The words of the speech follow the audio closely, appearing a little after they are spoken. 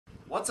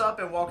What's up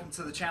and welcome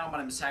to the channel. My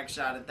name is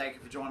Headshot and thank you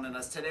for joining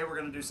us. Today we're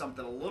going to do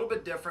something a little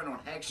bit different on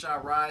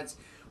Headshot Rides.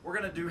 We're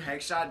going to do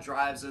Headshot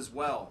Drives as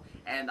well.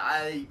 And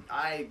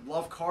I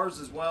love cars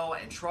as well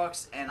and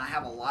trucks, and I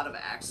have a lot of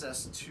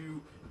access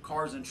to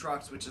cars and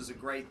trucks, which is a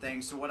great thing.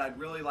 So what I'd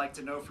really like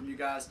to know from you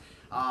guys,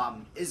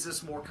 is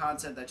this more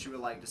content that you would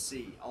like to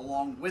see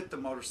along with the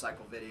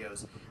motorcycle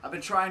videos? I've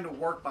been trying to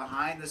work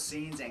behind the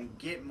scenes and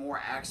get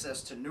more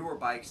access to newer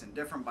bikes and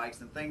different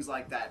bikes and things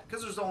like that,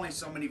 because there's only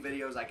so many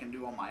videos I can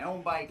do on my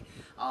own bike.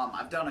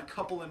 I've done a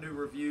couple of new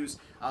reviews,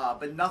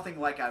 but nothing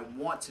like I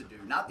want to do,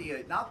 not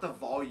the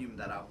volume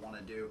that I want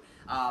to do.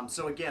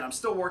 So again, I'm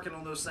still working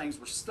on those things.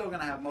 We're still going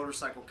to have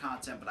motorcycle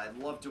content, but I'd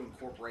love to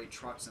incorporate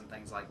trucks and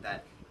things like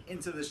that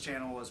into this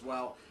channel as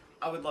well.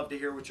 I would love to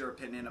hear what your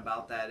opinion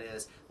about that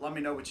is. Let me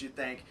know what you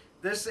think.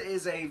 This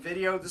is a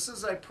video, this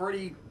is a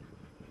pretty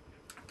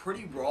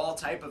raw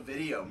type of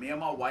video. Me and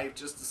my wife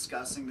just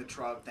discussing the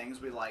truck, things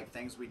we like,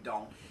 things we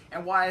don't,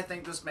 and why I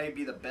think this may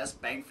be the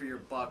best bang for your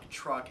buck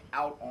truck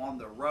out on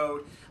the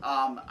road.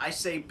 I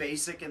say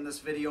basic in this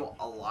video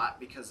a lot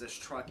because this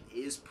truck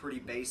is pretty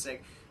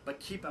basic, but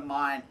keep in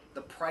mind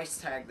the price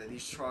tag that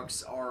these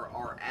trucks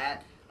are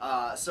at.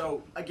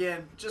 So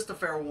again, just a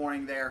fair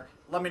warning there.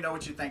 Let me know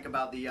what you think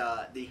about the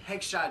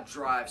Headshot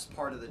Drives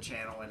part of the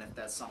channel, and if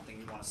that's something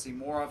you want to see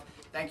more of.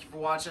 Thank you for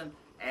watching,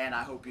 and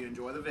I hope you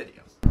enjoy the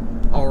video.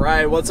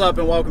 Alright, what's up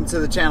and welcome to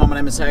the channel. My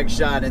name is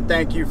Headshot and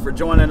thank you for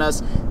joining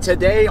us.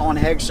 Today on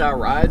Headshot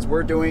Rides,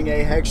 we're doing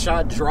a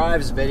Headshot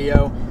Drives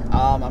video.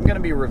 I'm going to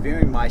be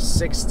reviewing my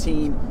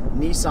 16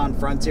 Nissan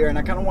Frontier, and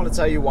I kind of want to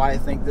tell you why I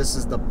think this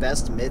is the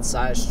best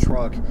mid-size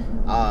truck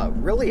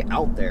really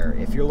out there.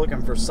 If you're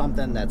looking for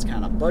something that's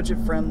kind of budget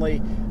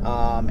friendly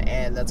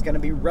and that's going to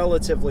be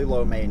relatively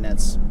low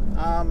maintenance,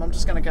 I'm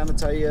just going to kind of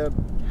tell you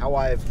how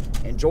I've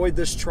enjoyed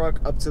this truck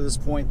up to this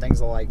point,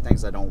 things I like,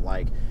 things I don't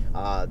like,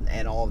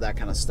 and all of that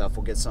kind of stuff.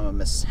 We'll get some of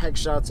Miss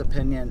Headshot's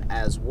opinion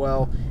as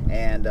well,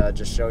 and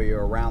just show you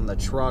around the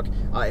truck.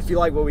 If you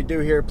like what we do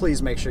here,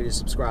 please make sure you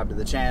subscribe to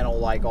the channel,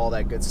 like all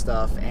that good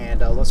stuff,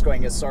 and let's go ahead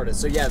and get started.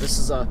 So yeah, this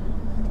is a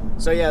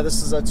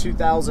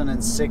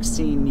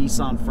 2016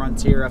 Nissan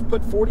Frontier. I've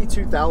put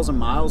 42,000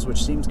 miles,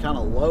 which seems kind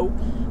of low,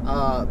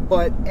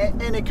 but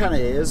it kind of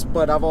is.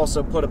 But I've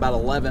also put about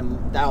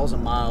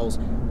 11,000 miles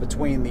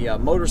between the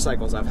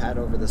motorcycles I've had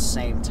over the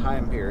same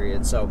time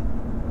period. So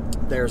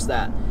there's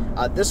that.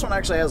 This one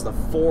actually has the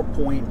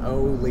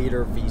 4.0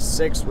 liter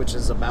V6, which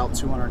is about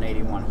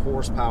 281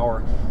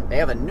 horsepower. They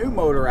have a new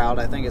motor out.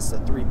 I think it's the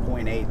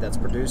 3.8 that's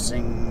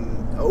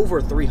producing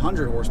over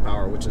 300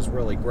 horsepower, which is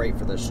really great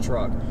for this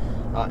truck.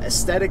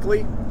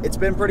 Aesthetically, it's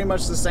been pretty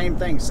much the same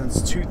thing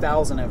since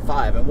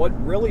 2005, and what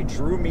really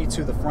drew me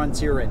to the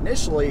Frontier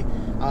initially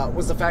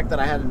was the fact that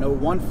I had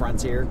an 01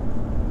 Frontier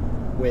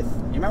with,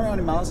 you remember how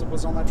many miles it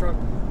was on that truck?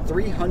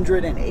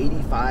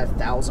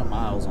 385,000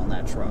 miles on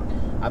that truck.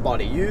 I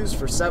bought it used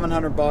for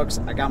 700 bucks.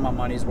 I got my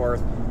money's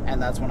worth,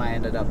 and that's when I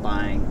ended up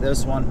buying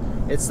this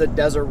one. It's the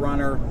Desert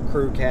Runner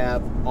crew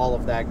cab, all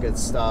of that good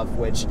stuff,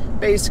 which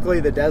basically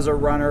the Desert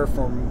Runner,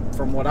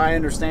 from what I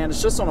understand,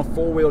 is just on a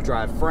four-wheel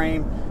drive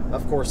frame.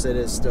 Of course, it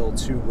is still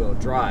two-wheel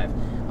drive.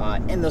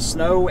 In the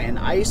snow and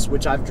ice,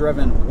 which I've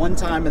driven one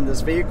time in this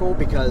vehicle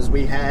because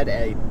we had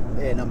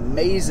an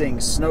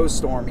amazing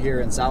snowstorm here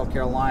in South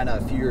Carolina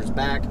a few years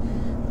back.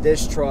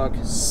 This truck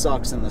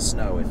sucks in the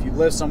snow. If you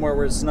live somewhere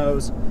where it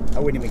snows, I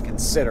wouldn't even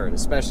consider it,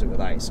 especially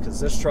with ice, because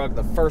this truck,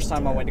 the first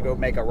time I went to go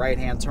make a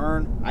right-hand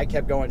turn, I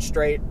kept going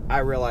straight. I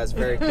realized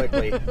very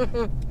quickly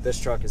this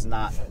truck is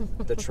not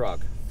the truck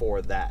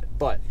for that.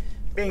 But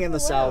being in the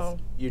South,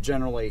 you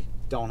generally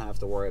don't have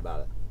to worry about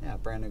it. Yeah,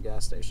 brand new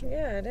gas station.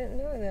 Yeah, I didn't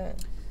know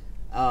that.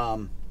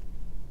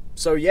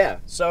 So yeah,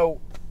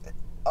 so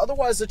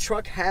otherwise the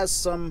truck has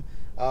some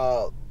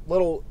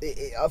little,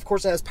 of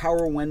course it has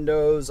power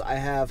windows. I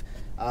have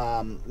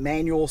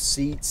manual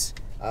seats.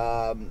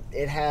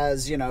 It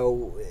has, you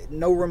know,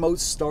 no remote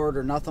start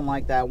or nothing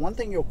like that. One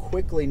thing you'll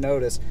quickly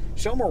notice,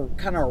 show them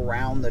kind of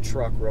around the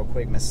truck real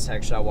quick, Mrs.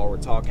 Headshot, while we're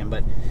talking,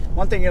 but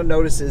one thing you'll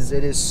notice is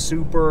it is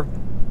super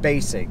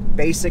basic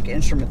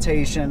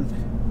instrumentation,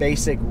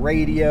 basic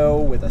radio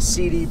with a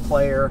CD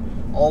player,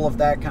 all of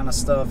that kind of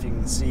stuff. You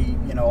can see,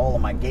 you know, all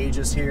of my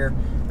gauges here.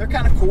 They're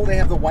kind of cool. They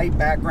have the white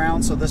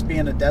background, so this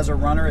being a Desert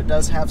Runner, it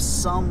does have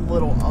some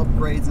little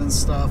upgrades and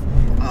stuff,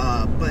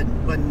 but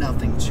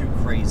nothing too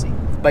crazy.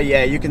 But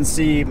yeah, you can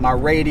see my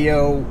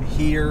radio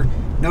here.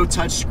 No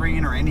touch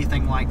screen or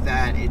anything like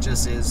that. It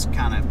just is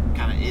kind of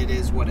it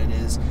is what it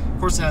is. Of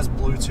course, it has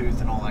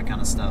Bluetooth and all that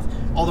kind of stuff.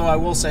 Although I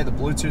will say the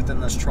Bluetooth in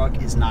this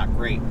truck is not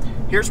great.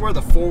 Here's where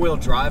the four-wheel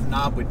drive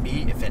knob would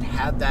be if it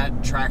had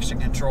that traction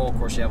control. Of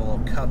course, you have a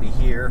little cubby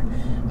here,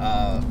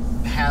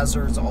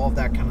 hazards, all of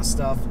that kind of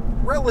stuff.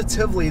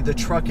 Relatively, the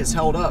truck is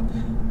held up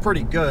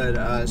pretty good.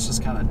 It's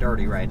just kind of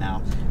dirty right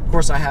now. Of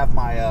course, I have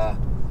my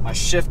my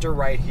shifter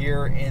right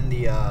here in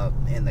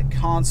the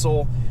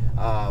console.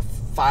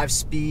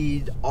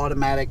 5-speed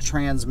automatic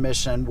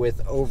transmission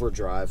with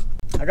overdrive.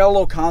 I got a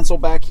little console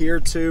back here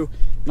too,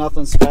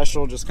 nothing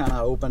special, just kind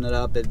of open it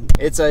up.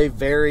 It's a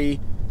very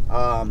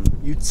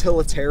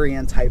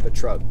utilitarian type of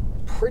truck.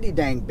 Pretty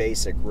dang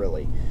basic,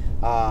 really.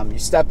 You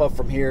step up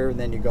from here, and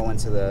then you go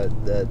into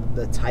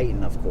the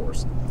Titan, of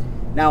course.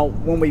 Now,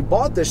 when we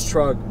bought this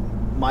truck,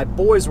 my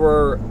boys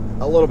were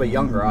a little bit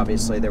younger,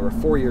 obviously. They were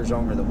 4 years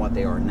younger than what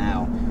they are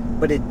now.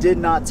 But it did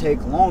not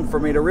take long for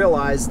me to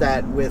realize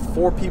that with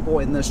 4 people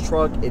in this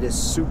truck, it is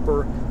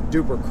super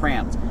duper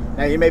cramped.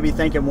 Now, you may be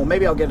thinking, well,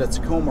 maybe I'll get a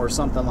Tacoma or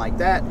something like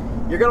that.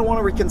 You're going to want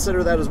to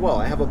reconsider that as well.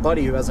 I have a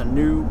buddy who has a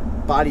new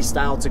body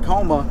style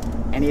Tacoma,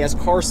 and he has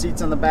car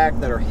seats in the back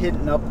that are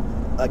hitting up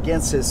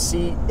against his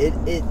seat.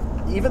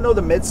 Even though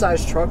the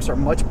mid-sized trucks are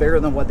much bigger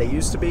than what they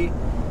used to be,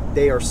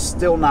 they are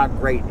still not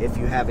great if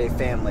you have a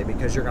family,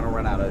 because you're going to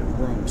run out of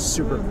room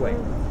super quick.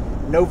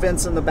 No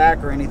vents in the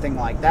back or anything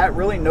like that.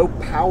 Really no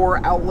power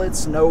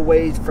outlets, no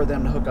way for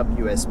them to hook up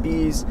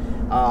USBs.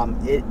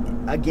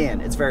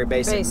 Again, it's very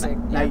basic.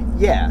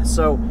 Yeah,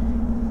 so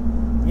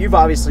you've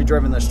obviously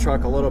driven this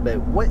truck a little bit.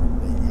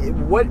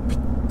 What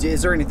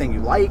is there anything you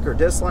like or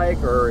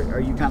dislike, or are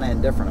you kind of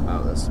indifferent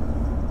about this?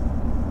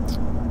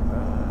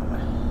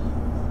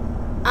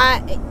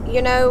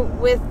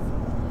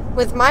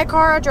 With my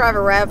car, I drive a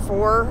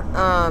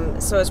RAV4,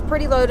 so it's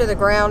pretty low to the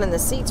ground, and the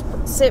seats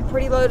sit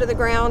pretty low to the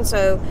ground.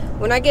 So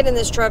when I get in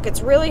this truck,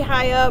 it's really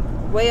high up,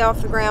 way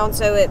off the ground.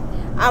 So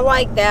I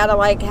like that. I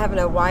like having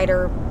a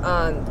wider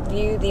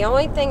view. The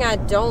only thing I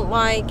don't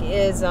like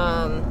is,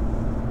 oh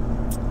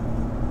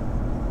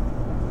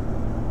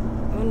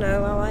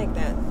no, I like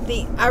that.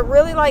 I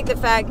really like the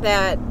fact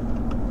that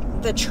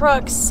the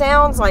truck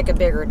sounds like a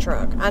bigger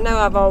truck. I know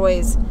I've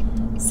always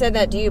said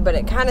that to you, but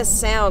it kind of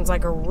sounds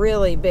like a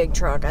really big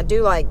truck. I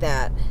do like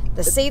that.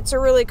 The seats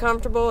are really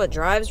comfortable. It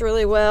drives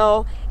really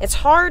well. It's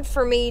hard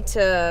for me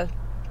to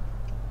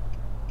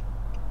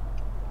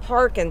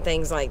park and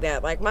things like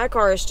that. Like, my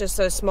car is just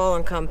so small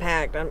and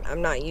compact.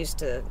 I'm not used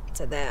to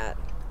that.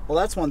 Well,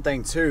 that's one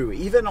thing too.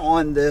 Even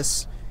on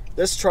this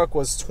truck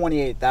was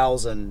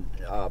 28,000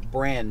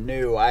 brand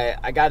new.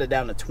 I got it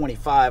down to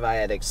 25. I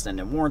had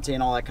extended warranty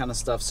and all that kind of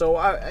stuff. So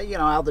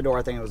out the door,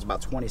 I think it was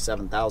about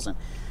 27,000.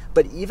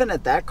 But even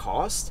at that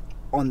cost,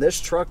 on this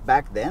truck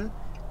back then,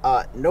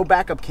 no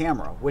backup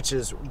camera, which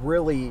is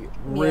really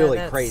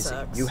crazy.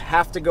 Sucks. You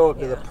have to go up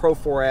to the Pro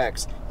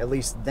 4X, at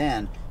least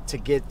then, to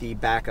get the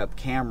backup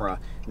camera.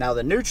 Now,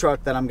 the new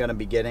truck that I'm going to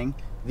be getting,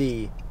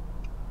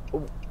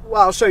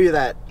 I'll show you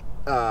that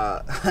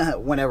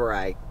whenever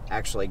I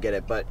actually get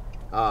it. But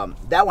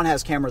that one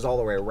has cameras all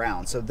the way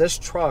around. So this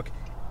truck,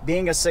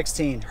 being a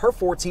 16, her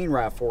 14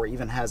 RAV4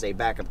 even has a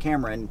backup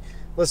camera. And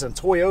listen,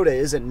 Toyota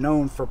isn't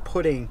known for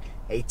putting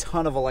a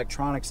ton of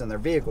electronics in their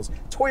vehicles.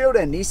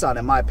 Toyota and Nissan,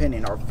 in my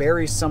opinion, are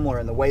very similar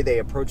in the way they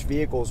approach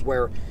vehicles,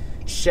 where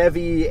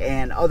Chevy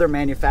and other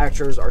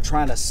manufacturers are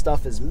trying to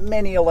stuff as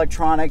many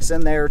electronics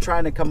in there,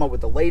 trying to come up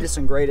with the latest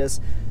and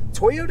greatest.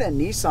 Toyota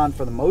and Nissan,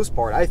 for the most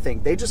part, I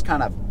think they just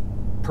kind of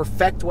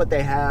perfect what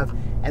they have,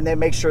 and they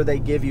make sure they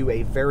give you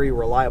a very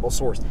reliable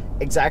source,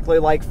 exactly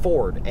like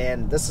Ford.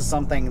 And this is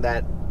something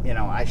that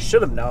I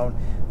should have known.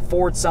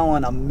 Ford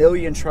selling 1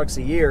 million trucks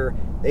a year,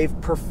 they've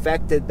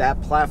perfected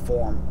that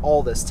platform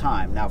all this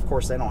time. Now, of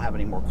course, they don't have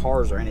any more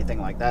cars or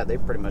anything like that.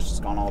 They've pretty much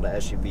just gone all to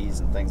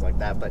SUVs and things like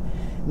that. But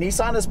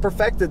Nissan has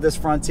perfected this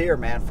Frontier,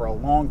 man, for a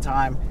long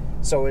time.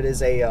 So it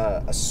is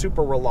a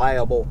super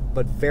reliable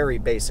but very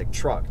basic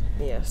truck.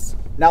 Yes.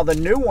 Now, the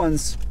new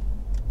ones,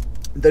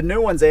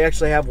 they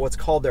actually have what's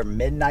called their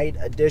Midnight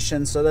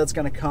Edition. So that's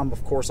going to come,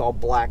 of course, all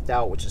blacked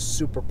out, which is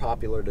super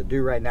popular to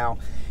do right now.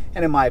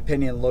 And in my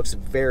opinion, looks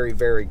very,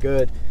 very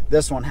good.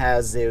 This one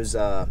has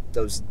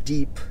those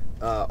deep,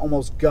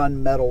 almost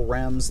gunmetal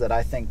rims that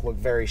I think look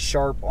very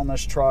sharp on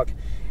this truck.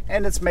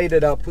 And it's made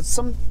it up with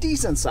some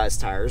decent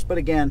sized tires. But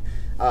again,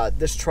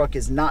 this truck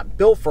is not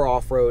built for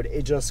off-road.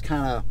 It just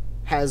kind of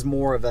has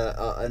more of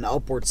an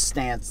upward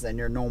stance than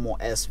your normal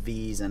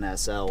SVs and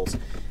SLs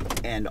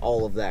and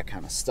all of that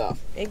kind of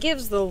stuff. It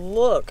gives the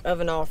look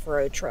of an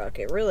off-road truck.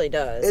 It really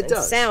does. It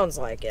does. Sounds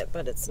like it,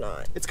 but it's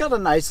not. It's got a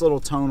nice little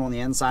tone on the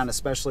inside,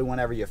 especially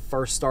whenever you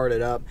first start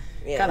it up.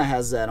 Yeah. Kind of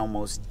has that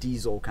almost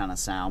diesel kind of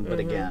sound, but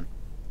again,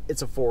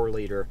 it's a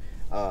 4-liter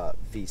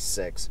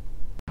V6.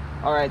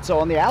 All right, so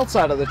on the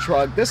outside of the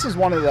truck, this is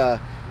one of the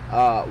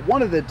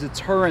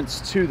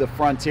deterrents to the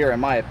Frontier, in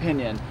my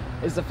opinion,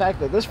 is the fact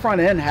that this front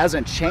end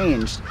hasn't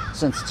changed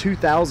since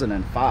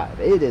 2005.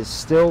 It is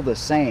still the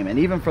same, and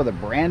even for the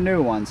brand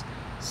new ones,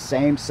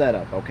 same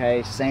setup,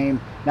 okay? Same.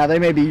 Now, they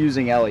may be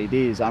using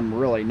LEDs, I'm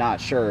really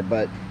not sure,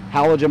 but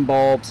halogen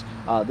bulbs.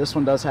 This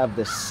one does have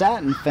the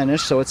satin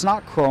finish, so it's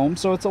not chrome,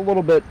 so it's a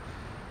little bit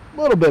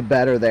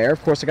better there.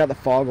 Of course, I got the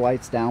fog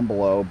lights down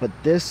below, but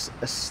this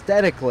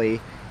aesthetically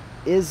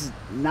is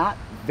not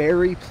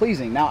very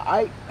pleasing.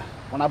 Now,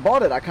 when I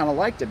bought it, I kind of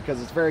liked it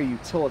because it's very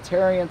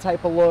utilitarian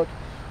type of look.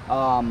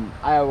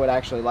 I would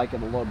actually like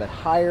it a little bit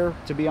higher,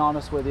 to be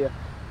honest with you.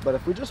 But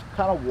if we just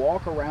kind of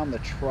walk around the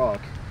truck,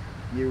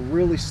 you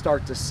really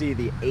start to see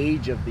the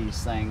age of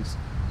these things.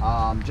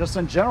 Just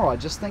in general, I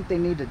just think they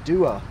need to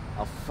do a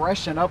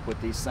freshen up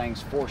with these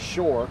things for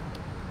sure.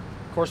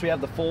 Of course, we have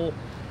the full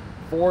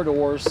 4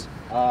 doors,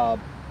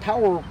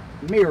 power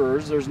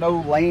mirrors. There's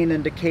no lane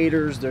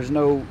indicators. There's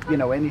no, you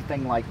know,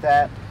 anything like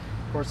that.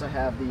 Of course, I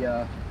have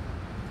the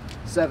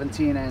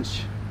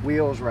 17-inch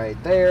wheels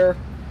right there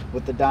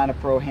with the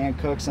Dynapro hand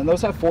cooks, and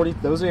those have 40.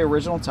 Those are the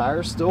original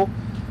tires. Still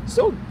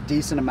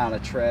decent amount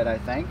of tread, I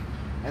think.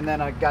 And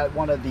then I got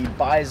one of the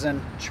Bison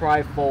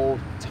tri-fold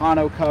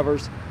tonneau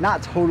covers.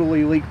 Not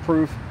totally leak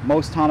proof.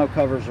 Most tonneau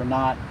covers are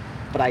not,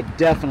 but I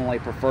definitely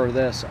prefer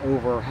this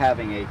over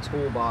having a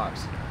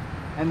toolbox.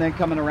 And then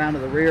coming around to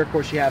the rear, of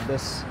course, you have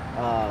this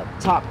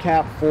top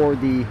cap for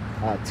the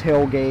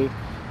tailgate,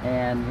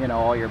 and you know,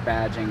 all your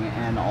badging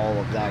and all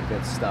of that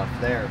good stuff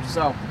there.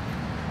 So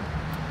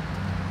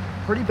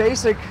pretty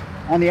basic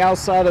on the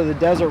outside of the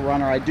Desert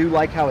Runner. I do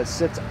like how it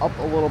sits up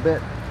a little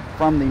bit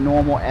from the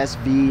normal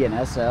SV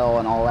and SL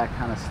and all that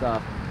kind of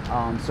stuff.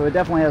 So it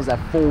definitely has that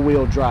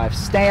four-wheel drive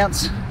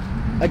stance.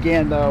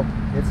 Again, though,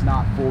 it's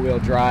not four-wheel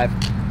drive.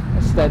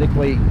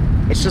 Aesthetically,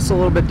 it's just a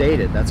little bit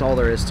dated. That's all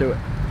there is to it.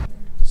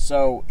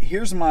 So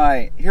here's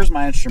my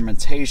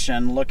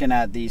instrumentation. Looking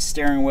at the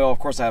steering wheel, of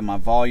course, I have my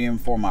volume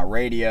for my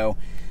radio,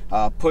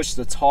 push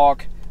to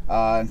talk.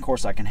 And of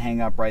course, I can hang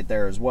up right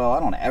there as well.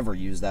 I don't ever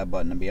use that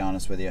button, to be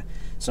honest with you.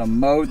 So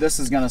mode, this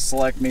is going to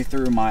select me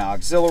through my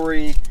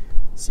auxiliary.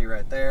 See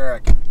right there, I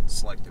can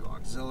select through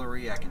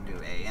auxiliary. I can do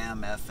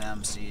AM,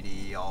 FM,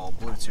 CD, all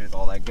Bluetooth,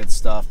 all that good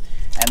stuff.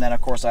 And then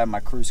of course I have my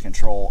cruise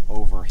control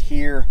over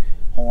here.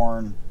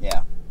 Horn,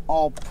 yeah,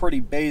 all pretty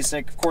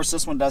basic. Of course,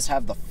 this one does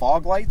have the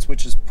fog lights,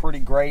 which is pretty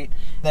great.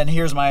 Then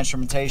here's my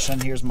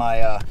instrumentation. Here's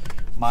my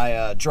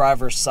my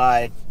driver's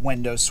side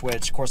window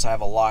switch. Of course, I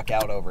have a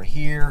lockout over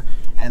here.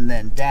 And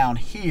then down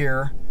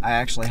here, I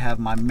actually have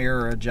my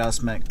mirror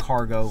adjustment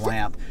cargo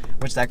lamp,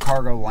 which that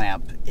cargo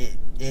lamp,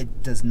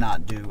 it does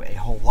not do a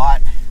whole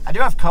lot. I do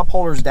have cup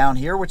holders down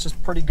here, which is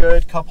pretty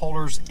good. Cup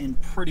holders in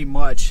pretty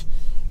much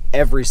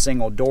every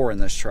single door in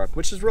this truck,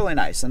 which is really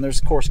nice. And there's,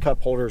 of course,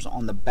 cup holders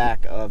on the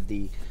back of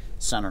the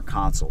center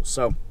console.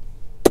 So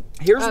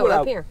here's what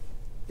up here.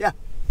 Yeah.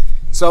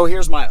 So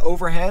here's my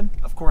overhead.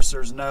 Of course,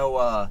 there's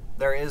no,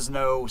 there is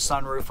no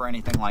sunroof or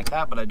anything like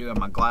that, but I do have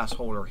my glass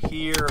holder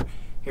here.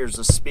 Here's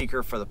the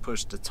speaker for the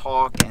push to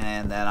talk,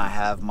 and then I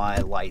have my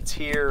lights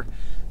here.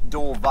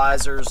 Dual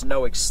visors,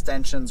 no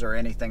extensions or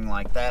anything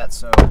like that,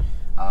 so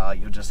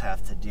you'll just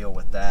have to deal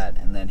with that.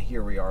 And then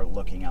here we are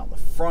looking out the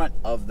front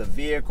of the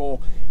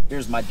vehicle.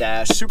 Here's my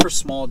dash, super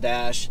small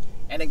dash.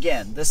 And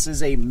again, this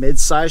is a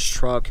mid-sized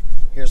truck.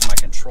 Here's my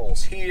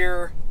controls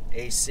here.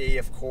 AC,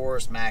 of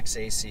course, max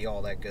AC,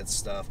 all that good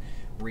stuff.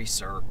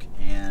 Recirc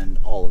and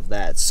all of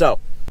that. So,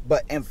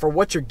 and for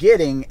what you're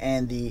getting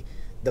and the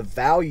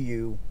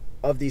value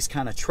of these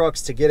kind of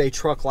trucks, to get a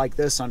truck like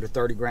this under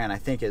 30 grand, I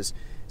think is,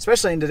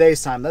 especially in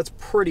today's time, that's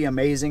pretty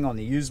amazing. On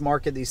the used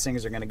market, these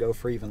things are going to go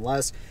for even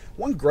less.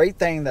 One great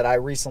thing that I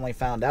recently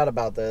found out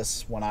about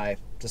this when I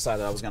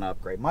decided I was going to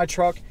upgrade my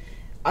truck,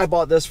 I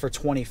bought this for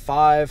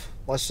 25.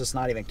 Let's just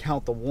not even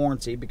count the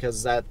warranty,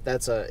 because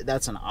that's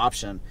an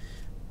option.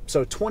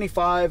 So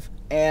 25,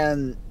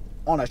 and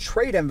on a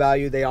trade-in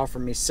value, they offer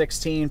me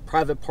 16.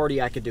 Private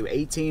party, I could do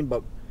 18,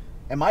 but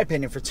in my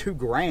opinion, for 2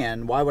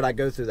 grand, why would I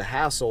go through the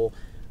hassle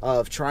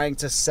of trying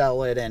to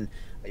sell it? And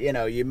you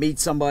know, you meet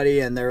somebody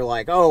and they're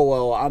like, oh,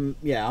 well, I'm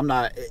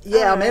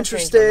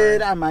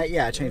interested.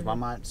 I changed my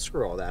mind.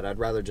 Screw all that. I'd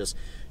rather just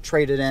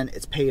trade it in.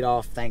 It's paid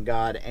off, thank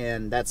God.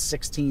 And that's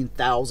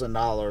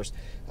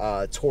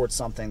 $16,000 towards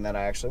something that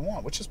I actually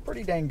want, which is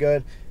pretty dang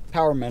good.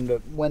 Power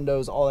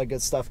windows, all that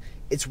good stuff.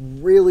 It's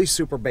really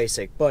super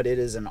basic, but it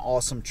is an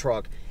awesome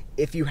truck.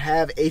 If you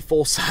have a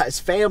full-size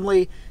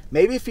family,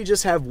 maybe if you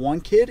just have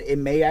one kid, it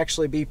may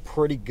actually be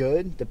pretty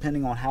good,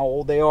 depending on how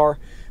old they are.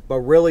 But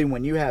really,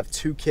 when you have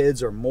 2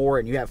 kids or more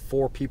and you have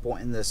 4 people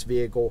in this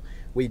vehicle,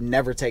 we'd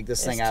never take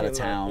this thing out of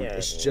town.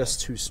 It's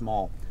just too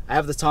small. I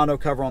have the tonneau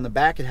cover on the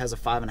back. It has a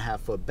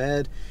 5.5-foot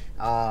bed,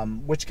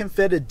 which can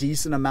fit a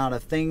decent amount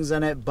of things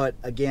in it. But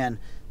again,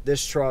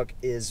 this truck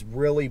is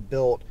really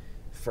built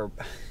for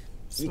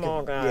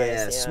small guys.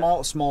 Yeah,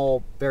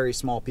 small, very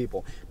small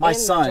people. My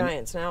son, the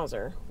giant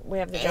schnauzer. We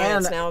have the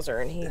giant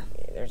schnauzer, and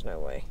there's no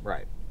way.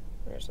 Right.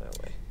 There's no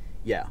way.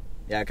 Yeah.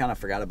 Yeah, I kind of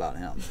forgot about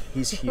him.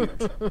 He's huge.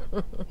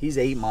 He's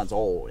 8 months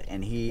old,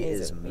 and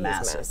he's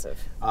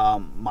massive.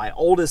 My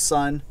oldest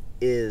son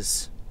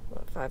is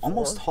what, 5'4"?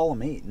 Almost tall of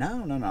me.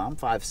 No. I'm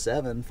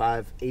 5'7",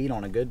 5'8"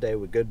 on a good day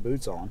with good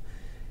boots on.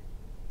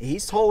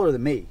 He's taller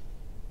than me.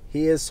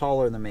 He is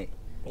taller than me.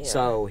 Yeah.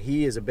 So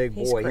he is a big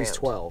boy. He's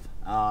 12,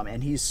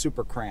 and he's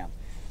super cramped.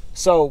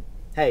 So,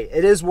 hey,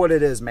 it is what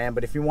it is, man.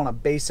 But if you want a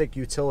basic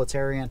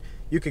utilitarian,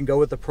 you can go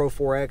with the Pro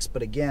 4X.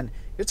 But again,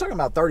 you're talking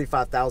about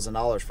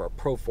 $35,000 for a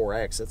Pro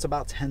 4X. It's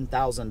about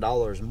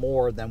 $10,000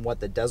 more than what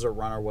the Desert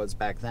Runner was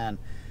back then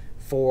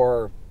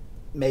for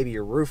maybe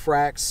your roof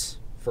racks,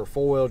 for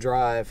four-wheel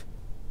drive,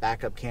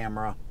 backup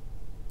camera,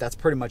 that's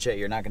pretty much it.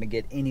 You're not going to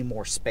get any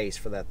more space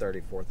for that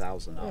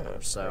 $34,000. Yeah,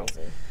 So,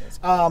 that's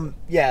crazy.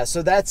 yeah,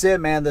 so that's it,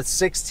 man. The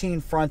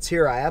 16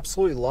 Frontier. I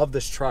absolutely love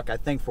this truck. I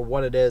think for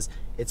what it is,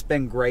 it's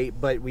been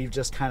great, but we've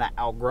just kind of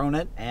outgrown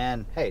it.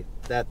 And hey,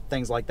 that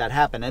things like that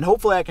happen. And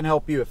hopefully I can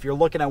help you. If you're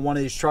looking at one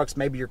of these trucks,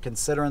 maybe you're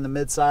considering the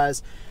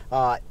midsize,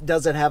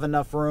 does it have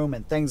enough room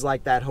and things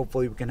like that,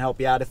 hopefully we can help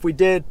you out. If we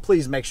did,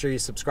 please make sure you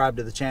subscribe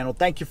to the channel.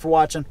 Thank you for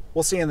watching.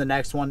 We'll see you in the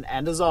next one.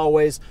 And as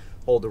always,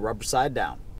 hold the rubber side down.